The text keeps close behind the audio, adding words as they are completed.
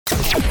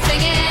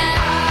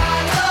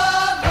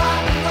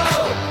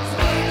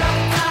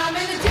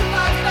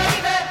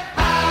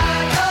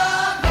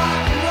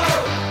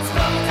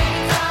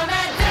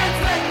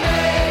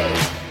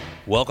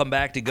Welcome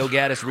back to Go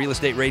Gaddis Real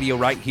Estate Radio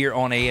right here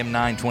on AM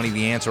 920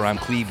 The Answer. I'm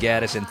Cleve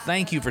Gaddis, and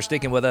thank you for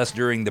sticking with us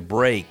during the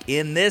break.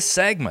 In this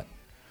segment,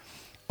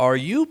 are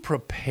you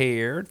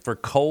prepared for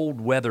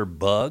cold weather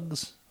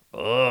bugs?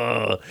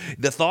 Ugh.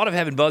 The thought of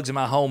having bugs in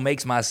my home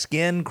makes my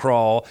skin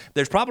crawl.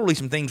 There's probably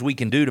some things we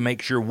can do to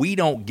make sure we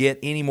don't get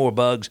any more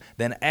bugs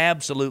than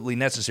absolutely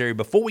necessary.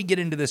 Before we get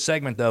into this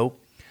segment, though,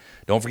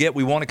 don't forget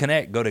we want to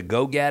connect. Go to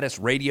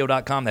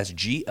GoGaddisRadio.com. That's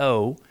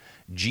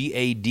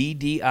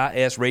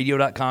GOGADDIS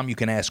radio.com. You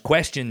can ask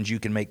questions, you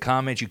can make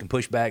comments, you can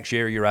push back,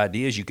 share your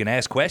ideas. You can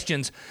ask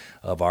questions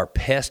of our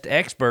pest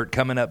expert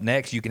coming up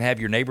next. You can have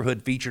your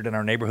neighborhood featured in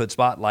our neighborhood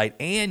spotlight,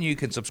 and you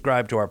can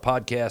subscribe to our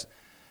podcast.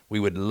 We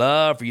would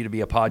love for you to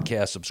be a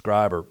podcast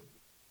subscriber.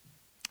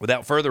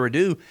 Without further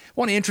ado, I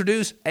want to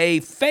introduce a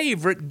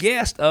favorite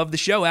guest of the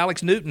show,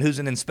 Alex Newton, who's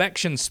an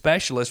inspection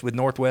specialist with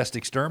Northwest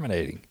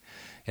Exterminating.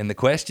 And the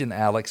question,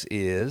 Alex,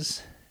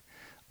 is,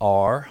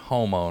 are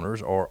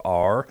homeowners or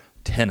are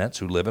tenants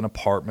who live in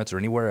apartments or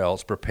anywhere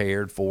else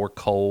prepared for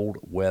cold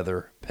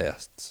weather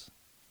pests?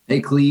 Hey,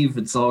 Cleve,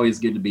 it's always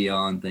good to be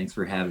on. Thanks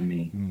for having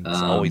me.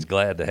 It's always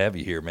glad to have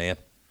you here, man.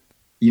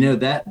 You know,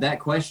 that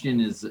question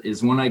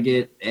is one I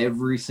get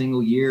every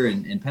single year,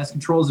 and pest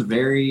control is a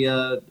very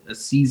a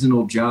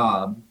seasonal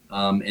job,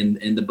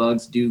 and the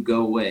bugs do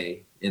go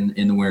away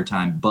in the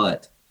wintertime,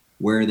 but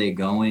where are they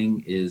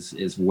going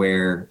is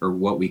where, or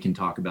what we can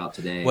talk about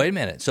today. Wait a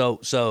minute.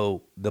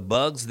 So the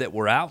bugs that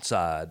were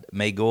outside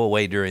may go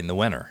away during the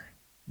winter,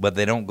 but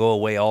they don't go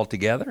away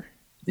altogether?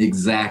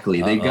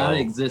 Exactly. They got to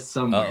exist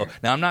somewhere.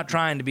 Now, I'm not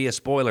trying to be a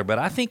spoiler, but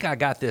I think I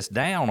got this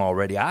down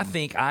already. I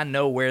think I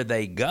know where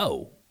they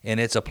go, and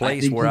it's a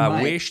place where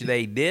I wish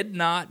they did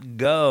not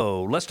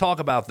go. Let's talk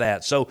about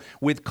that. So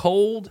with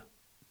cold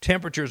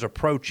temperatures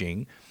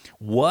approaching,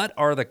 what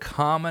are the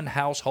common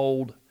pests?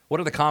 What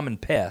are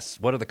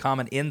the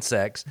common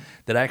insects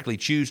that actually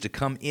choose to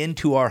come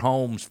into our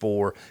homes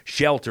for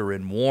shelter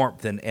and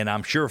warmth and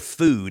I'm sure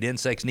food?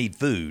 Insects need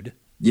food.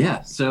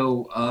 Yeah.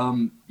 So,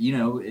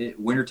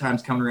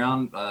 wintertime's coming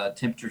around,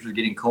 temperatures are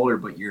getting colder,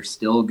 but you're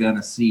still going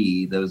to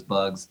see those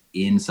bugs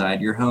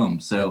inside your home.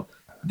 So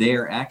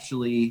they're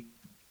actually,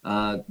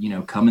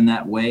 coming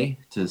that way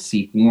to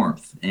seek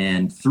warmth.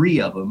 And 3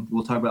 of them,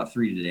 we'll talk about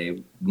 3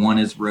 today. 1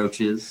 is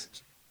roaches.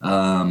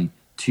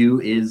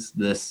 2 is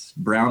this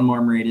brown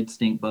marmorated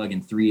stink bug,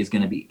 and 3 is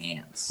going to be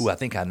ants. Ooh, I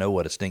think I know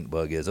what a stink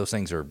bug is. Those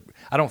things are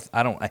I don't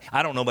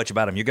know much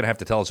about them. You're going to have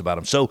to tell us about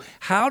them. So,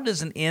 how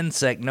does an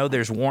insect know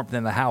there's warmth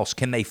in the house?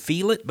 Can they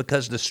feel it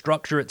because the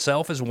structure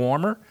itself is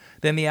warmer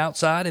than the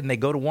outside, and they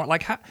go to warm?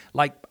 Like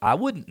I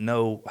wouldn't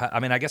know. I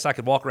mean, I guess I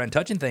could walk around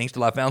touching things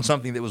till I found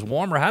something that was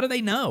warmer. How do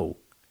they know?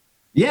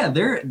 Yeah,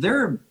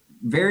 they're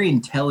very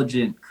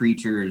intelligent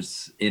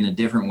creatures in a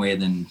different way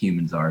than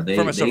humans are.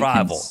 From a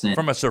survival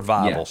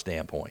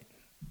standpoint.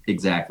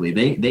 Exactly.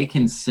 They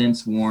can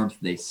sense warmth.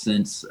 They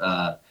sense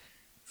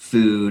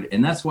food.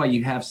 And that's why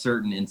you have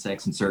certain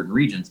insects in certain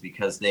regions,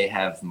 because they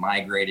have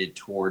migrated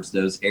towards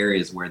those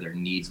areas where their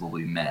needs will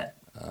be met.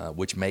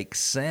 Which makes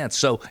sense.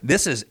 So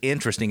this is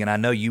interesting, and I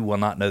know you will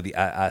not know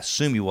I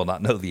assume you will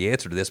not know the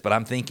answer to this, but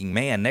I'm thinking,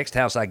 man, next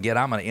house I get,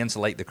 I'm going to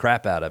insulate the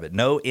crap out of it.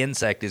 No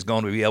insect is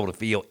going to be able to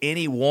feel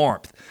any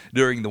warmth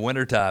during the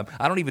wintertime.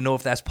 I don't even know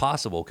if that's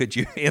possible. Could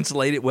you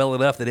insulate it well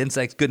enough that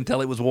insects couldn't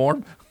tell it was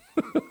warm?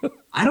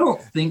 I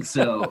don't think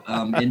so.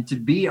 And to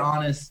be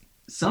honest,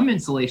 some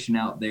insulation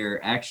out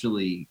there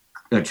actually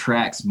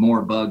attracts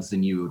more bugs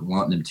than you would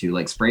want them to.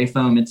 Like spray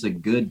foam, it's a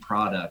good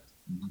product.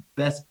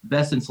 Best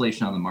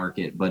insulation on the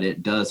market, but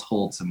it does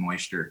hold some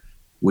moisture,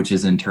 which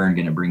is in turn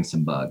going to bring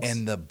some bugs.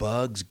 And the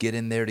bugs get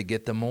in there to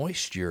get the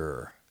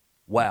moisture.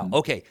 Wow.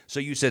 Okay,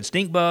 so you said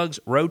stink bugs,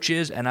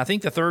 roaches, and I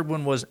think the third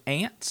one was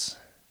ants?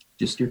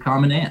 Just your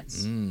common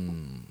ants.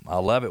 I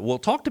love it. Well,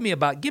 give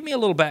me a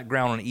little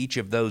background on each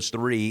of those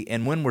 3,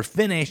 and when we're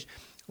finished,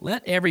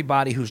 let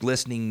everybody who's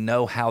listening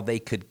know how they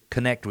could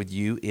connect with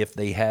you if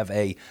they have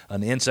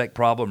an insect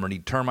problem or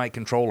need termite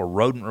control or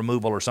rodent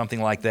removal or something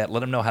like that.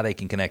 Let them know how they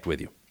can connect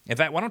with you. In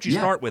fact, why don't you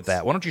start with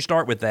that? Why don't you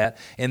start with that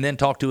and then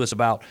talk to us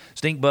about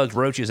stink bugs,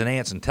 roaches, and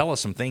ants, and tell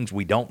us some things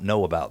we don't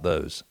know about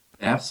those.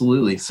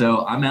 Absolutely.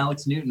 So I'm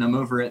Alex Newton. I'm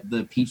over at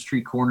the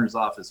Peachtree Corners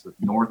office with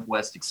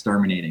Northwest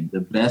Exterminating.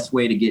 The best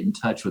way to get in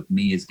touch with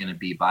me is going to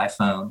be by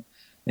phone,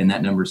 and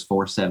that number is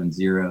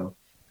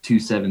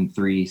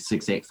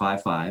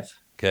 470-273-6855.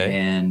 Okay.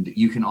 And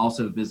you can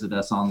also visit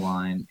us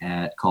online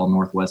at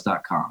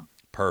callnorthwest.com.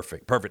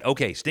 Perfect.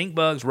 Okay, stink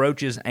bugs,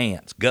 roaches,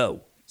 ants.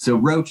 Go. So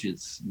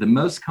roaches, the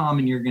most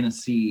common you're going to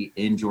see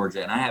in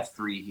Georgia, and I have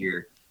 3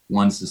 here.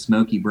 One's the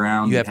smoky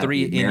brown. You have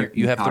 3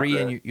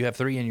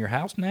 in your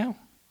house now?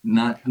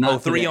 Not 3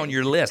 today. on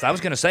your list. I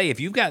was going to say, if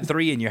you've got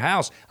 3 in your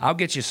house, I'll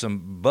get you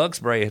some bug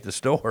spray at the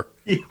store.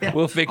 Yeah,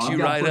 we'll fix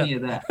you right up.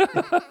 Of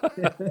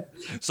that.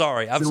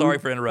 Sorry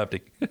for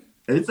interrupting.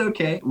 It's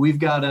okay. We've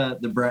got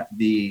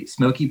the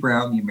smoky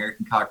brown, the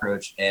American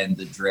cockroach, and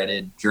the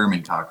dreaded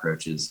German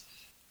cockroaches.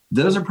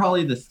 Those are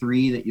probably the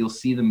three that you'll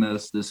see the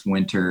most this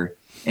winter,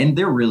 and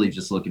they're really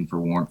just looking for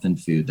warmth and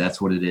food.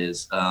 That's what it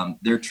is.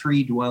 They're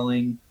tree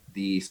dwelling,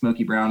 the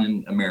smoky brown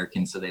and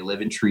American, so they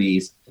live in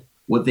trees.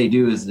 What they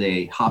do is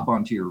they hop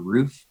onto your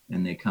roof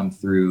and they come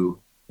through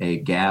a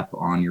gap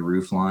on your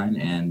roof line,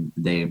 and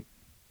they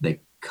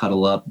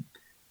cuddle up,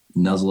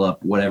 nuzzle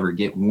up, whatever,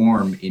 get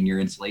warm in your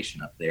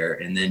insulation up there,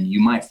 and then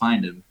you might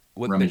find them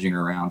rummaging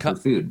around for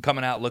food.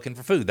 Coming out looking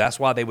for food. That's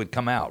why they would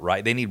come out,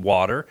 right? They need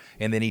water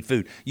and they need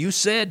food. You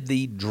said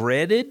the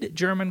dreaded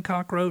German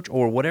cockroach,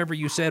 or whatever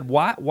you said.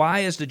 Why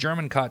is the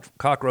German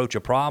cockroach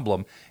a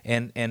problem?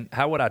 And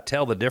how would I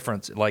tell the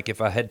difference? Like if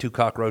I had two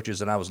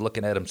cockroaches and I was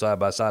looking at them side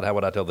by side, how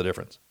would I tell the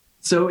difference?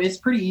 So it's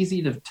pretty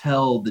easy to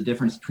tell the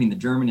difference between the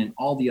German and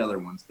all the other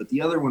ones, but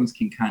the other ones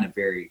can kind of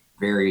vary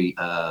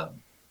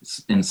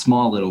in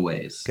small little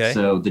ways. Okay.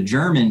 So the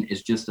German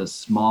is just a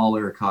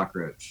smaller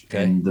cockroach.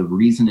 Okay. And the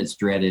reason it's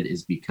dreaded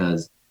is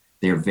because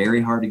they're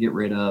very hard to get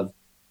rid of.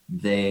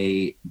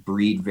 They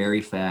breed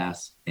very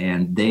fast,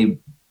 and they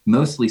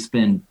mostly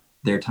spend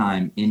their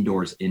time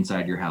indoors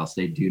inside your house.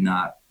 They do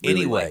not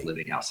really like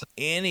living outside.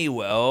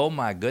 Anyway, oh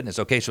my goodness.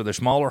 Okay, so they're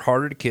smaller,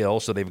 harder to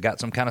kill, so they've got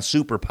some kind of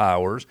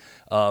superpowers.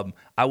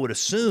 I would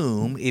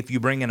assume if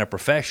you bring in a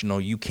professional,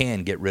 you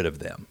can get rid of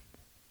them.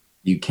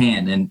 You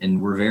can, and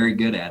we're very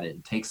good at it.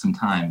 It takes some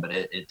time, but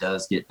it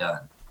does get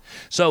done.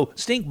 So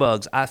stink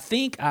bugs, I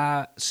think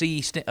I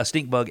see a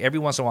stink bug every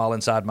once in a while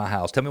inside my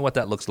house. Tell me what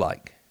that looks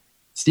like.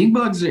 Stink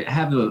bugs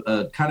have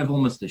a kind of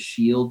almost a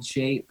shield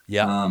shape.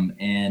 Yeah.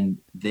 And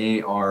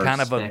they are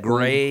kind of a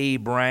gray,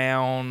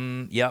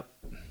 brown. Yep.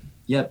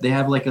 Yep. They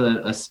have like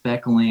a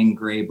speckling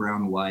gray,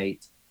 brown,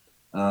 white.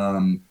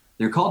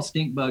 They're called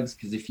stink bugs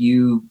because if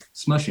you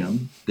smush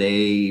them,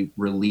 they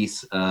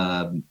release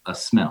a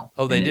smell.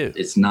 Oh, they do.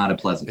 It's not a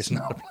pleasant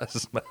smell. Not a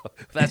pleasant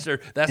smell.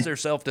 That's their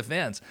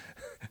self-defense.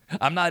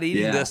 I'm not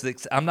eating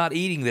this. I'm not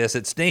eating this.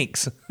 It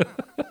stinks.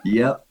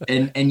 Yep.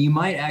 And you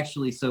might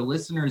actually, so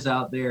listeners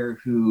out there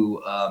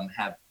who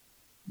have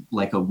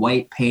like a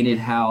white painted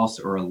house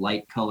or a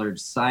light colored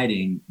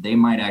siding, they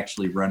might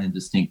actually run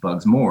into stink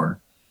bugs more,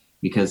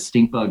 because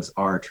stink bugs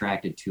are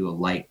attracted to a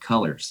light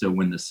color. So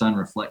when the sun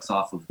reflects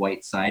off of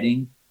white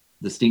siding,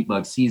 the stink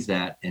bug sees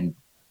that, and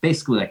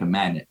basically like a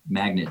magnet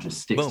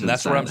just sticks to the side. Boom,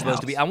 that's where I'm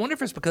supposed to be. I wonder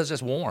if it's because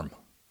it's warm.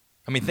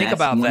 I mean, think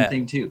about that. That's one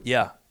thing too.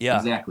 Yeah.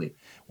 Exactly.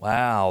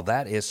 Wow,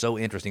 that is so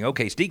interesting.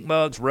 Okay, stink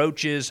bugs,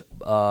 roaches,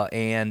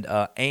 and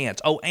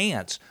ants. Oh,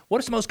 ants. What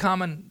is the most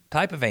common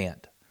type of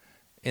ant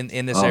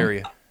in this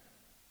area?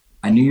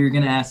 I knew you were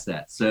going to ask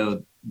that.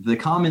 So the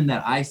common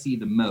that I see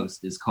the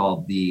most is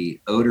called the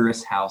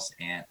odorous house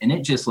ant, and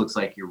it just looks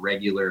like your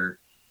regular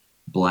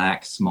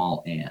black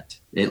small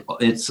ant.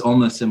 It's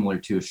almost similar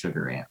to a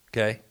sugar ant.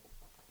 Okay.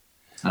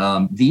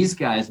 These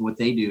guys, what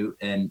they do,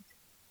 and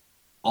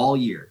all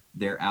year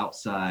they're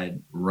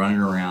outside running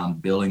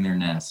around building their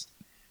nest.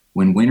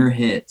 When winter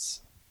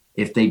hits,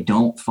 if they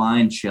don't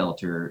find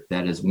shelter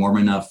that is warm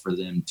enough for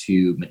them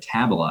to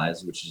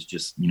metabolize, which is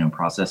just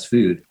processed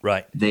food,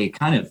 right? They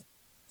kind of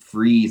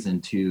freeze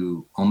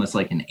into almost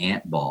like an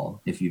ant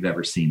ball, if you've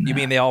ever seen that. You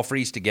mean they all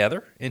freeze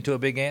together into a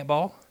big ant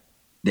ball?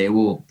 They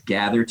will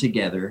gather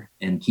together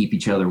and keep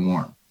each other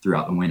warm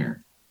throughout the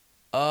winter.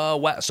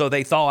 Wow. So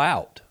they thaw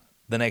out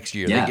the next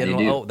year. Yeah, they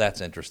do. Oh, that's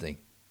interesting.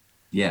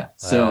 Yeah.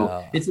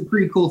 So it's a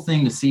pretty cool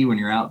thing to see when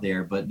you're out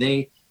there, but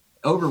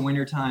over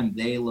wintertime,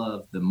 they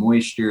love the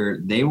moisture.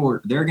 They're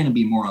going to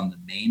be more on the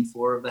main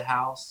floor of the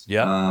house.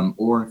 Yeah.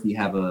 Or if you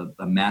have a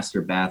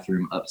master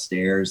bathroom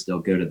upstairs, they'll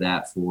go to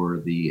that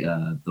for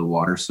the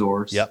water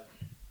source. Yep.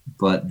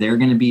 But they're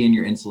going to be in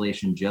your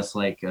insulation just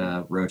like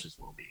roaches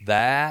will be.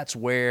 That's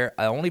where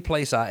the only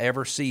place I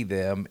ever see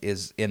them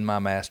is in my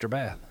master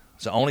bath.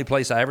 It's the only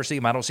place I ever see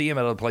them. I don't see them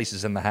at other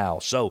places in the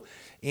house. So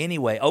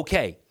anyway,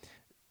 okay.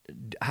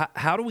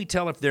 How do we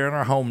tell if they're in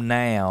our home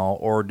now,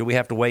 or do we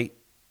have to wait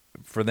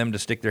for them to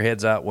stick their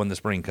heads out when the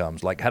spring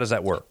comes? Like, how does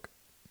that work?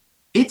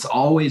 It's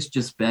always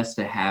just best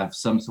to have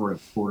some sort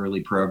of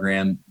quarterly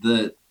program.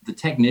 The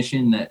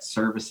technician that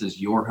services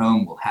your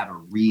home will have a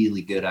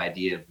really good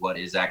idea of what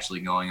is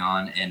actually going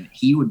on, and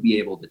he would be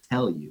able to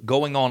tell you.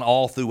 Going on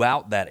all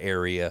throughout that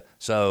area,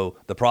 so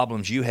the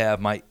problems you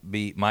have might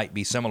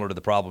be similar to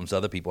the problems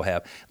other people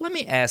have. Let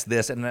me ask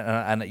this, and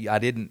I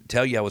didn't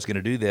tell you I was going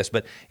to do this,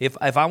 but if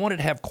I wanted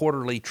to have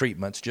quarterly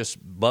treatments, just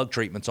bug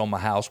treatments on my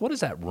house, what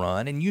does that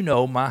run? And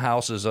my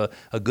house is a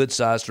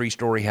good-sized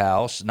 3-story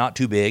house, not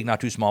too big,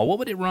 not too small. What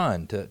would it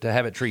run to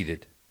have it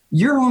treated?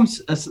 Your home's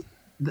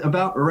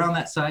about around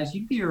that size.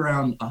 You'd be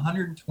around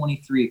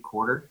 $123 a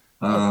quarter.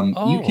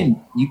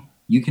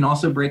 You can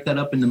also break that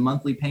up into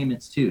monthly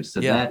payments too.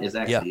 So that is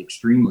actually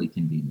extremely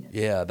convenient.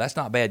 Yeah, that's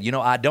not bad.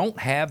 I don't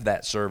have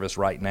that service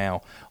right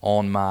now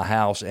on my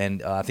house,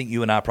 and I think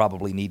you and I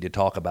probably need to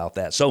talk about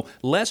that. So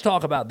let's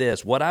talk about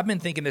this. What I've been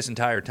thinking this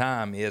entire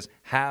time is,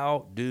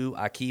 how do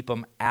I keep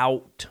them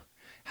out?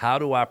 How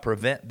do I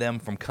prevent them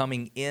from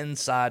coming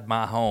inside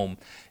my home?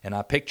 And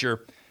I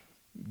picture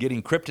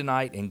getting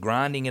kryptonite and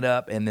grinding it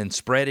up and then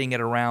spreading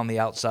it around the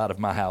outside of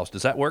my house.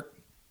 Does that work?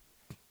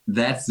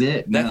 That's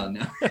it. No.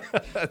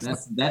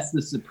 that's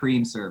the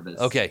supreme service.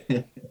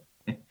 Okay.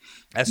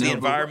 That's the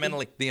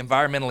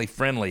environmentally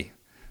friendly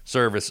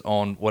service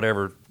on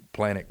whatever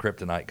planet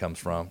kryptonite comes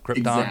from. Krypton?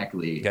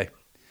 Exactly. Okay.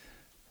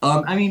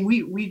 I mean,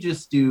 we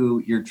just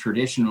do your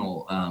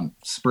traditional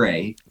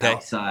spray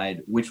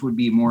outside, which would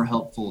be more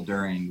helpful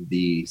during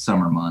the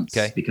summer months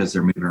because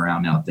they're moving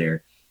around out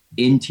there.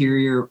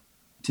 Interior,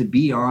 to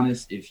be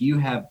honest, if you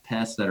have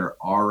pests that are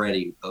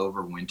already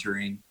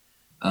overwintering,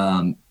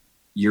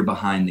 you're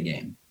behind the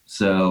game.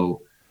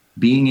 So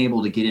being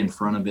able to get in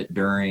front of it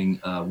during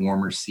a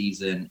warmer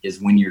season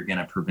is when you're going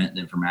to prevent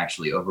them from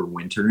actually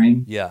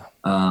overwintering. Yeah.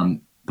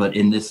 But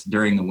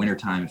during the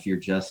wintertime, if you're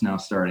just now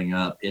starting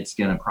up, it's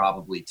going to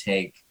probably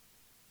take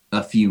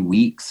a few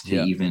weeks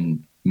to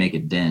even make a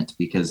dent,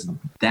 because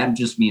that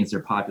just means their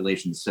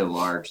population is so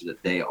large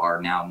that they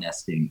are now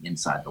nesting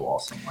inside the wall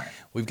somewhere.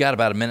 We've got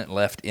about a minute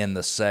left in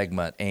the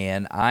segment,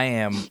 and I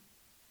am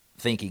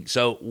thinking,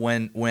 so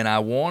when I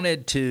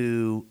wanted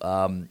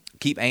to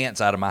keep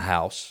ants out of my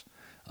house,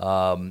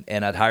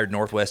 and I'd hired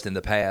Northwest in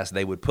the past,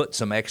 they would put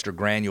some extra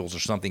granules or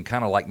something,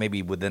 kind of like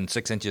maybe within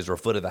 6 inches or a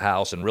foot of the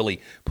house, and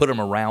really put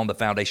them around the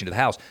foundation of the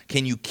house.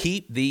 Can you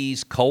keep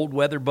these cold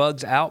weather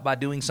bugs out by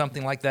doing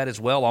something like that as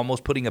well,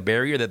 almost putting a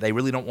barrier that they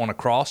really don't want to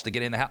cross to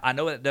get in the house? I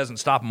know it doesn't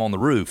stop them on the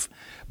roof,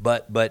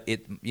 but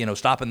it,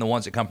 stopping the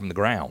ones that come from the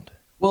ground.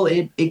 Well,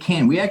 it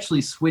can. We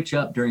actually switch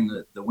up during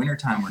the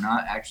wintertime. We're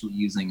not actually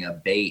using a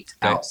bait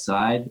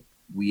outside.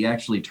 We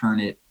actually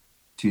turn it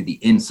to the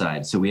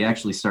inside. So we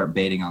actually start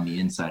baiting on the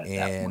inside at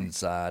that point.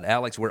 Inside.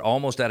 Alex, we're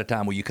almost out of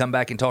time. Will you come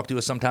back and talk to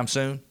us sometime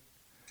soon?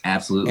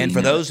 Absolutely. And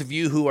for those of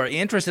you who are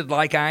interested,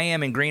 like I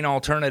am, in green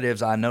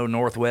alternatives, I know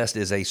Northwest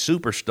is a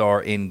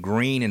superstar in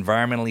green,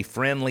 environmentally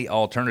friendly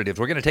alternatives.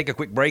 We're going to take a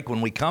quick break.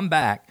 When we come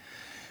back,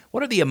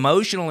 what are the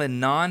emotional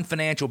and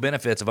non-financial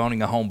benefits of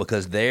owning a home?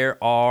 Because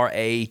there are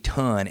a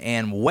ton.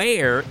 And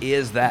where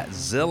is that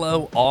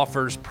Zillow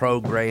Offers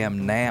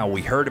program now?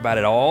 We heard about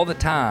it all the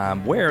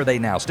time. Where are they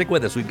now? Stick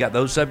with us. We've got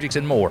those subjects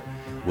and more.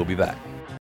 We'll be back.